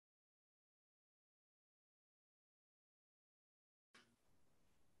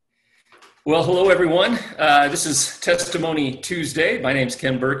Well, hello everyone. This is Testimony Tuesday. My name's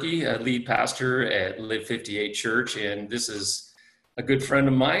Ken Berkey, lead pastor at Live 58 Church, and this is a good friend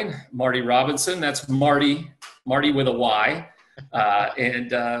of mine, Marty Robinson. That's Marty with a Y,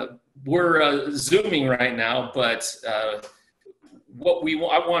 and we're zooming right now. But I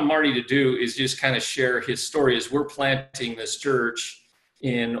want Marty to do is just kind of share his story as we're planting this church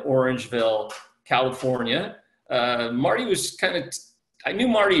in Orangeville, California. Marty was I knew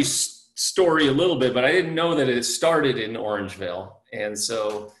Marty's story a little bit, but I didn't know that it started in Orangeville. And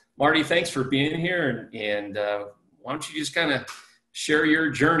so, Marty, thanks for being here. And why don't you just kind of share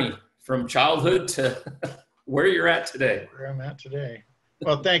your journey from childhood to where you're at today? Where I'm at today.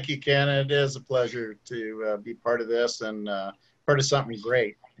 Well, thank you, Ken. It is a pleasure to be part of this and part of something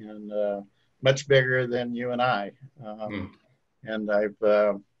great and much bigger than you and I. And I've,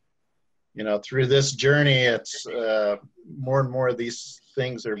 through this journey, it's more and more of these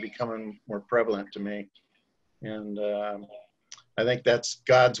things are becoming more prevalent to me. And I think that's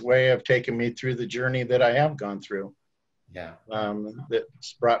God's way of taking me through the journey that I have gone through. Yeah.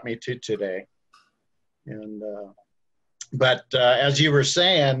 That's brought me to today. And, but as you were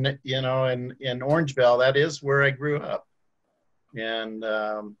saying, in Orangeville, that is where I grew up. And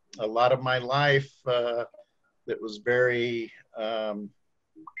a lot of my life that was very,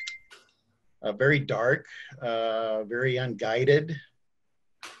 very dark, very unguided,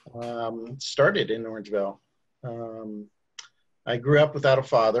 started in Orangeville. I grew up without a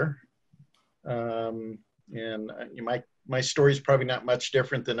father. And my story is probably not much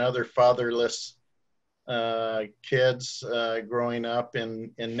different than other fatherless kids growing up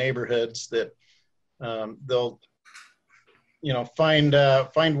in neighborhoods that they'll find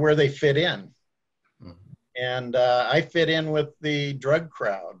where they fit in. Mm-hmm. And I fit in with the drug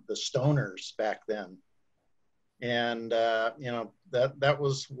crowd, the stoners back then. And that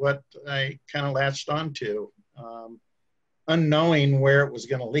was what I kind of latched onto, unknowing where it was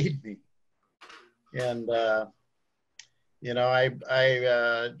going to lead me. And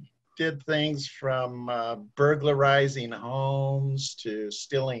I did things from burglarizing homes to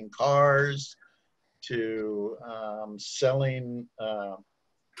stealing cars to selling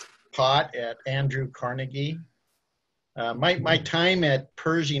pot at Andrew Carnegie. My time at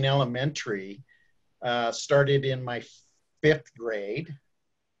Pershing Elementary started in my 5th grade.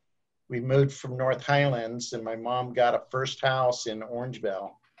 We moved from North Highlands and my mom got a first house in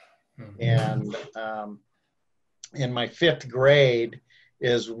Orangeville. Mm-hmm. And in my 5th grade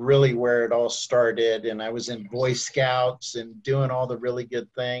is really where it all started. And I was in Boy Scouts and doing all the really good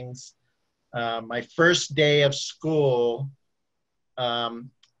things. My first day of school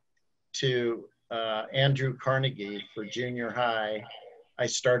to Andrew Carnegie for junior high, I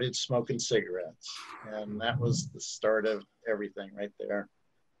started smoking cigarettes. And that was the start of everything right there.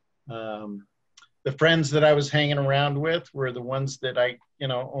 The friends that I was hanging around with were the ones that I,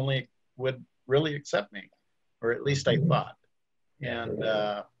 only would really accept me, or at least I thought. And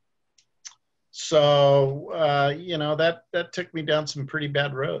so, that took me down some pretty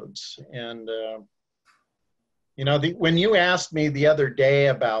bad roads. And, when you asked me the other day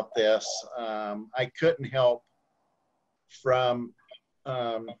about this, I couldn't help from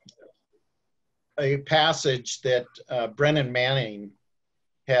a passage that Brennan Manning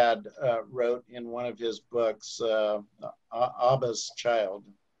had wrote in one of his books, Abba's Child.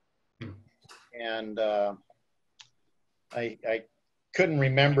 And I couldn't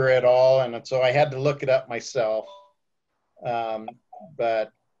remember it all, and so I had to look it up myself.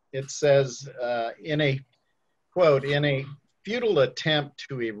 But it says, in a quote, "In a futile attempt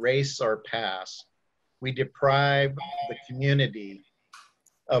to erase our past, we deprive the community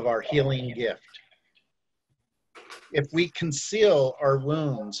of our healing gift. If we conceal our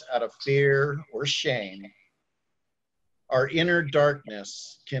wounds out of fear or shame, our inner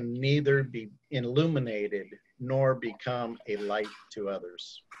darkness can neither be illuminated nor become a light to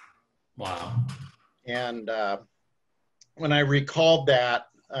others." Wow. And when I recalled that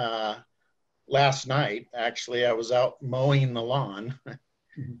last night, actually, I was out mowing the lawn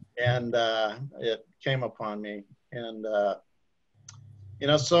and it came upon me. And,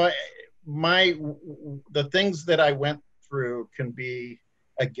 so the things that I went through can be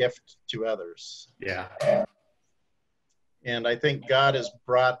a gift to others. Yeah. And I think God has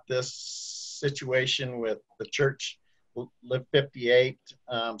brought this situation with the church, Live 58,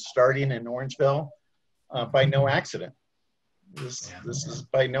 starting in Orangeville, by no accident. This is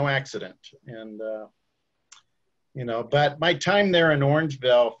by no accident. And, but my time there in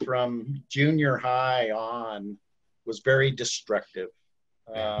Orangeville from junior high on was very destructive,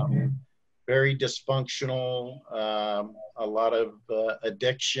 very dysfunctional, a lot of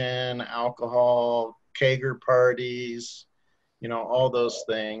addiction, alcohol, kegger parties, all those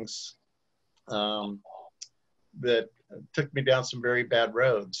things that took me down some very bad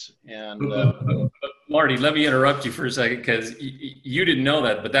roads. And Marty, let me interrupt you for a second, because you didn't know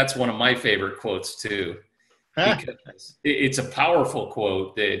that, but that's one of my favorite quotes too. Because it's a powerful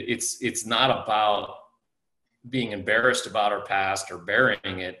quote that it's not about being embarrassed about our past or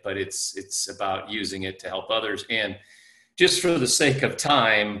burying it, but it's about using it to help others. And just for the sake of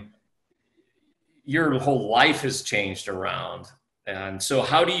time, your whole life has changed around. And so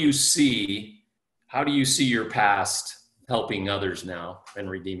how do you see your past helping others now and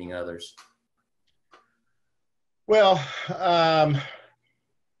redeeming others? Well,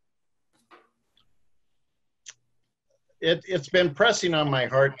 it's been pressing on my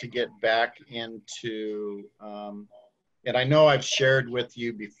heart to get back into, and I know I've shared with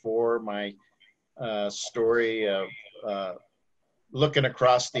you before my story of looking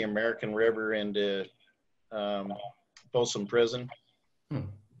across the American River into Folsom Prison.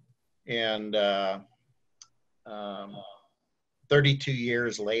 And 32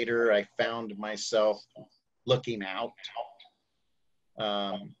 years later, I found myself looking out.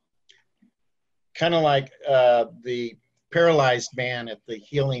 Kind of like the paralyzed man at the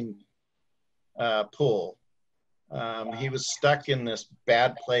healing pool. He was stuck in this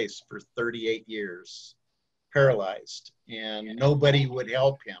bad place for 38 years, paralyzed, and nobody would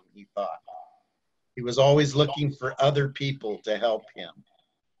help him, he thought. He was always looking for other people to help him.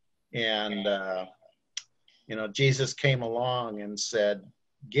 And, Jesus came along and said,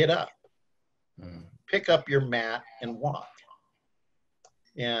 get up, pick up your mat and walk.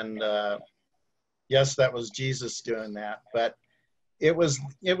 And yes, that was Jesus doing that. But it was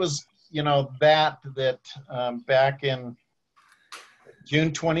that back in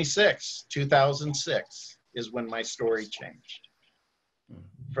June 26, 2006 is when my story changed.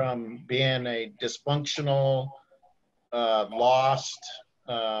 From being a dysfunctional, lost,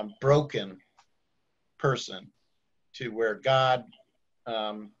 broken person to where God,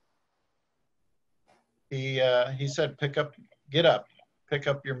 he said, get up, pick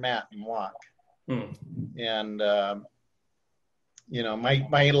up your mat and walk. And,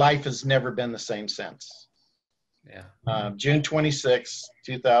 my life has never been the same since. Yeah. June 26,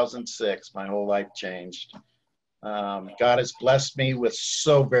 2006, my whole life changed. God has blessed me with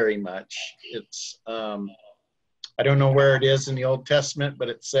so very much. It's, I don't know where it is in the Old Testament, but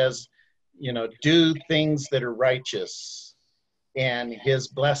it says, do things that are righteous and his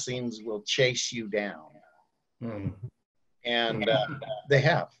blessings will chase you down. And they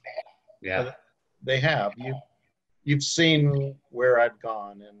have. Yeah. They have. You've seen where I've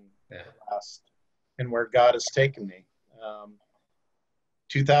gone in the past and where God has taken me.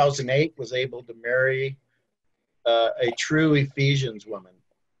 2008 was able to marry a true Ephesians woman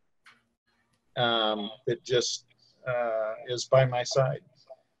that just is by my side,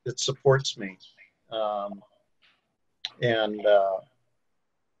 that supports me, and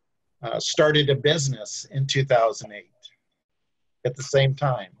started a business in 2008 at the same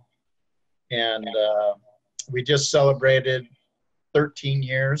time. And we just celebrated 13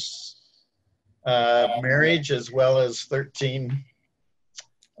 years marriage, as well as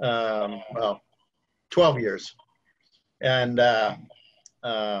 12 years. And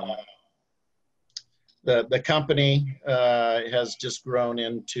the company has just grown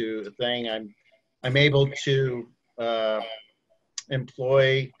into a thing. I'm able to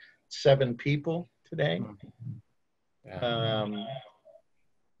employ 7 people today.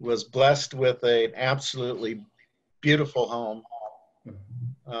 Was blessed with an absolutely beautiful home.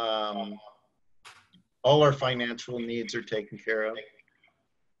 All our financial needs are taken care of.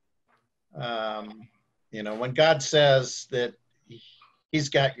 When God says that he's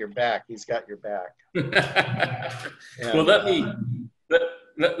got your back, he's got your back. And, well, let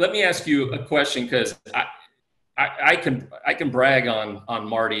me ask you a question, because I can brag on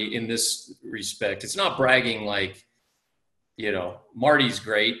Marty in this respect. It's not bragging like, Marty's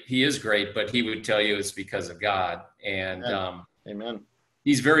great. He is great, but he would tell you it's because of God. And Amen.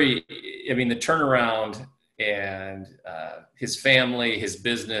 He's the turnaround and his family, his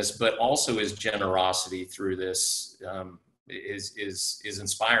business, but also his generosity through this is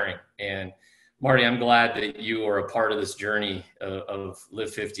inspiring. And Marty, I'm glad that you are a part of this journey of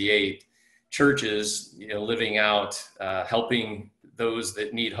Live 58 churches, living out, helping those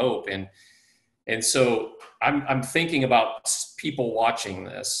that need hope. And so I'm thinking about people watching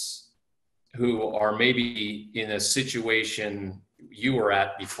this who are maybe in a situation you were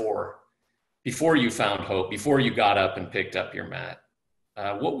at before you found hope, before you got up and picked up your mat.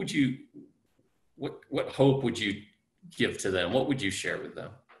 What would you what hope would you give to them? What would you share with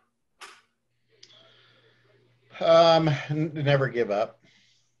them? Never give up.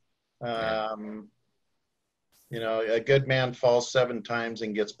 You know, a good man falls 7 times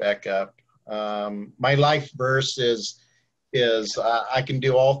and gets back up. My life verse is I can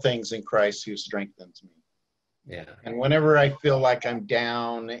do all things in Christ who strengthens me. Yeah. And whenever I feel like I'm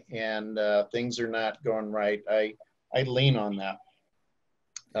down and things are not going right, I lean on that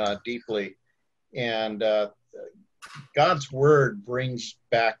deeply. And God's word brings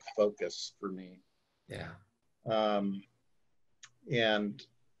back focus for me. Yeah. And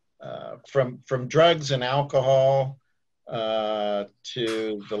from drugs and alcohol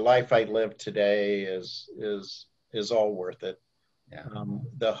to the life I live today is all worth it. Yeah.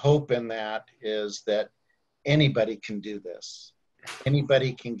 The hope in that is that anybody can do this.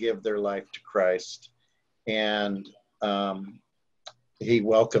 Anybody can give their life to Christ, and He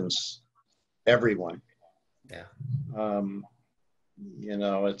welcomes everyone. Yeah. You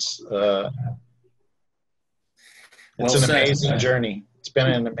know, it's Well an said. amazing journey. It's been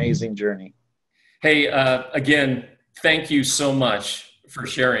an amazing journey. Hey, again, thank you so much for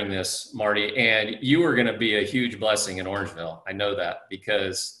sharing this, Marty. And you are going to be a huge blessing in Orangeville. I know that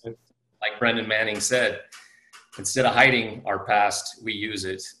because, like Brendan Manning said, instead of hiding our past, we use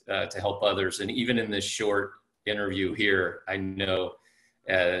it to help others. And even in this short interview here, I know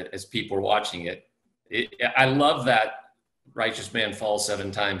as people are watching it, I love that righteous man falls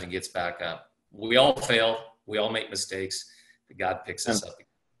 7 times and gets back up. We all fail. We all make mistakes, but God picks us up.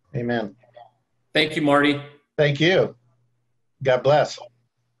 Amen. Thank you, Marty. Thank you. God bless.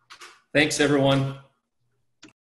 Thanks, everyone.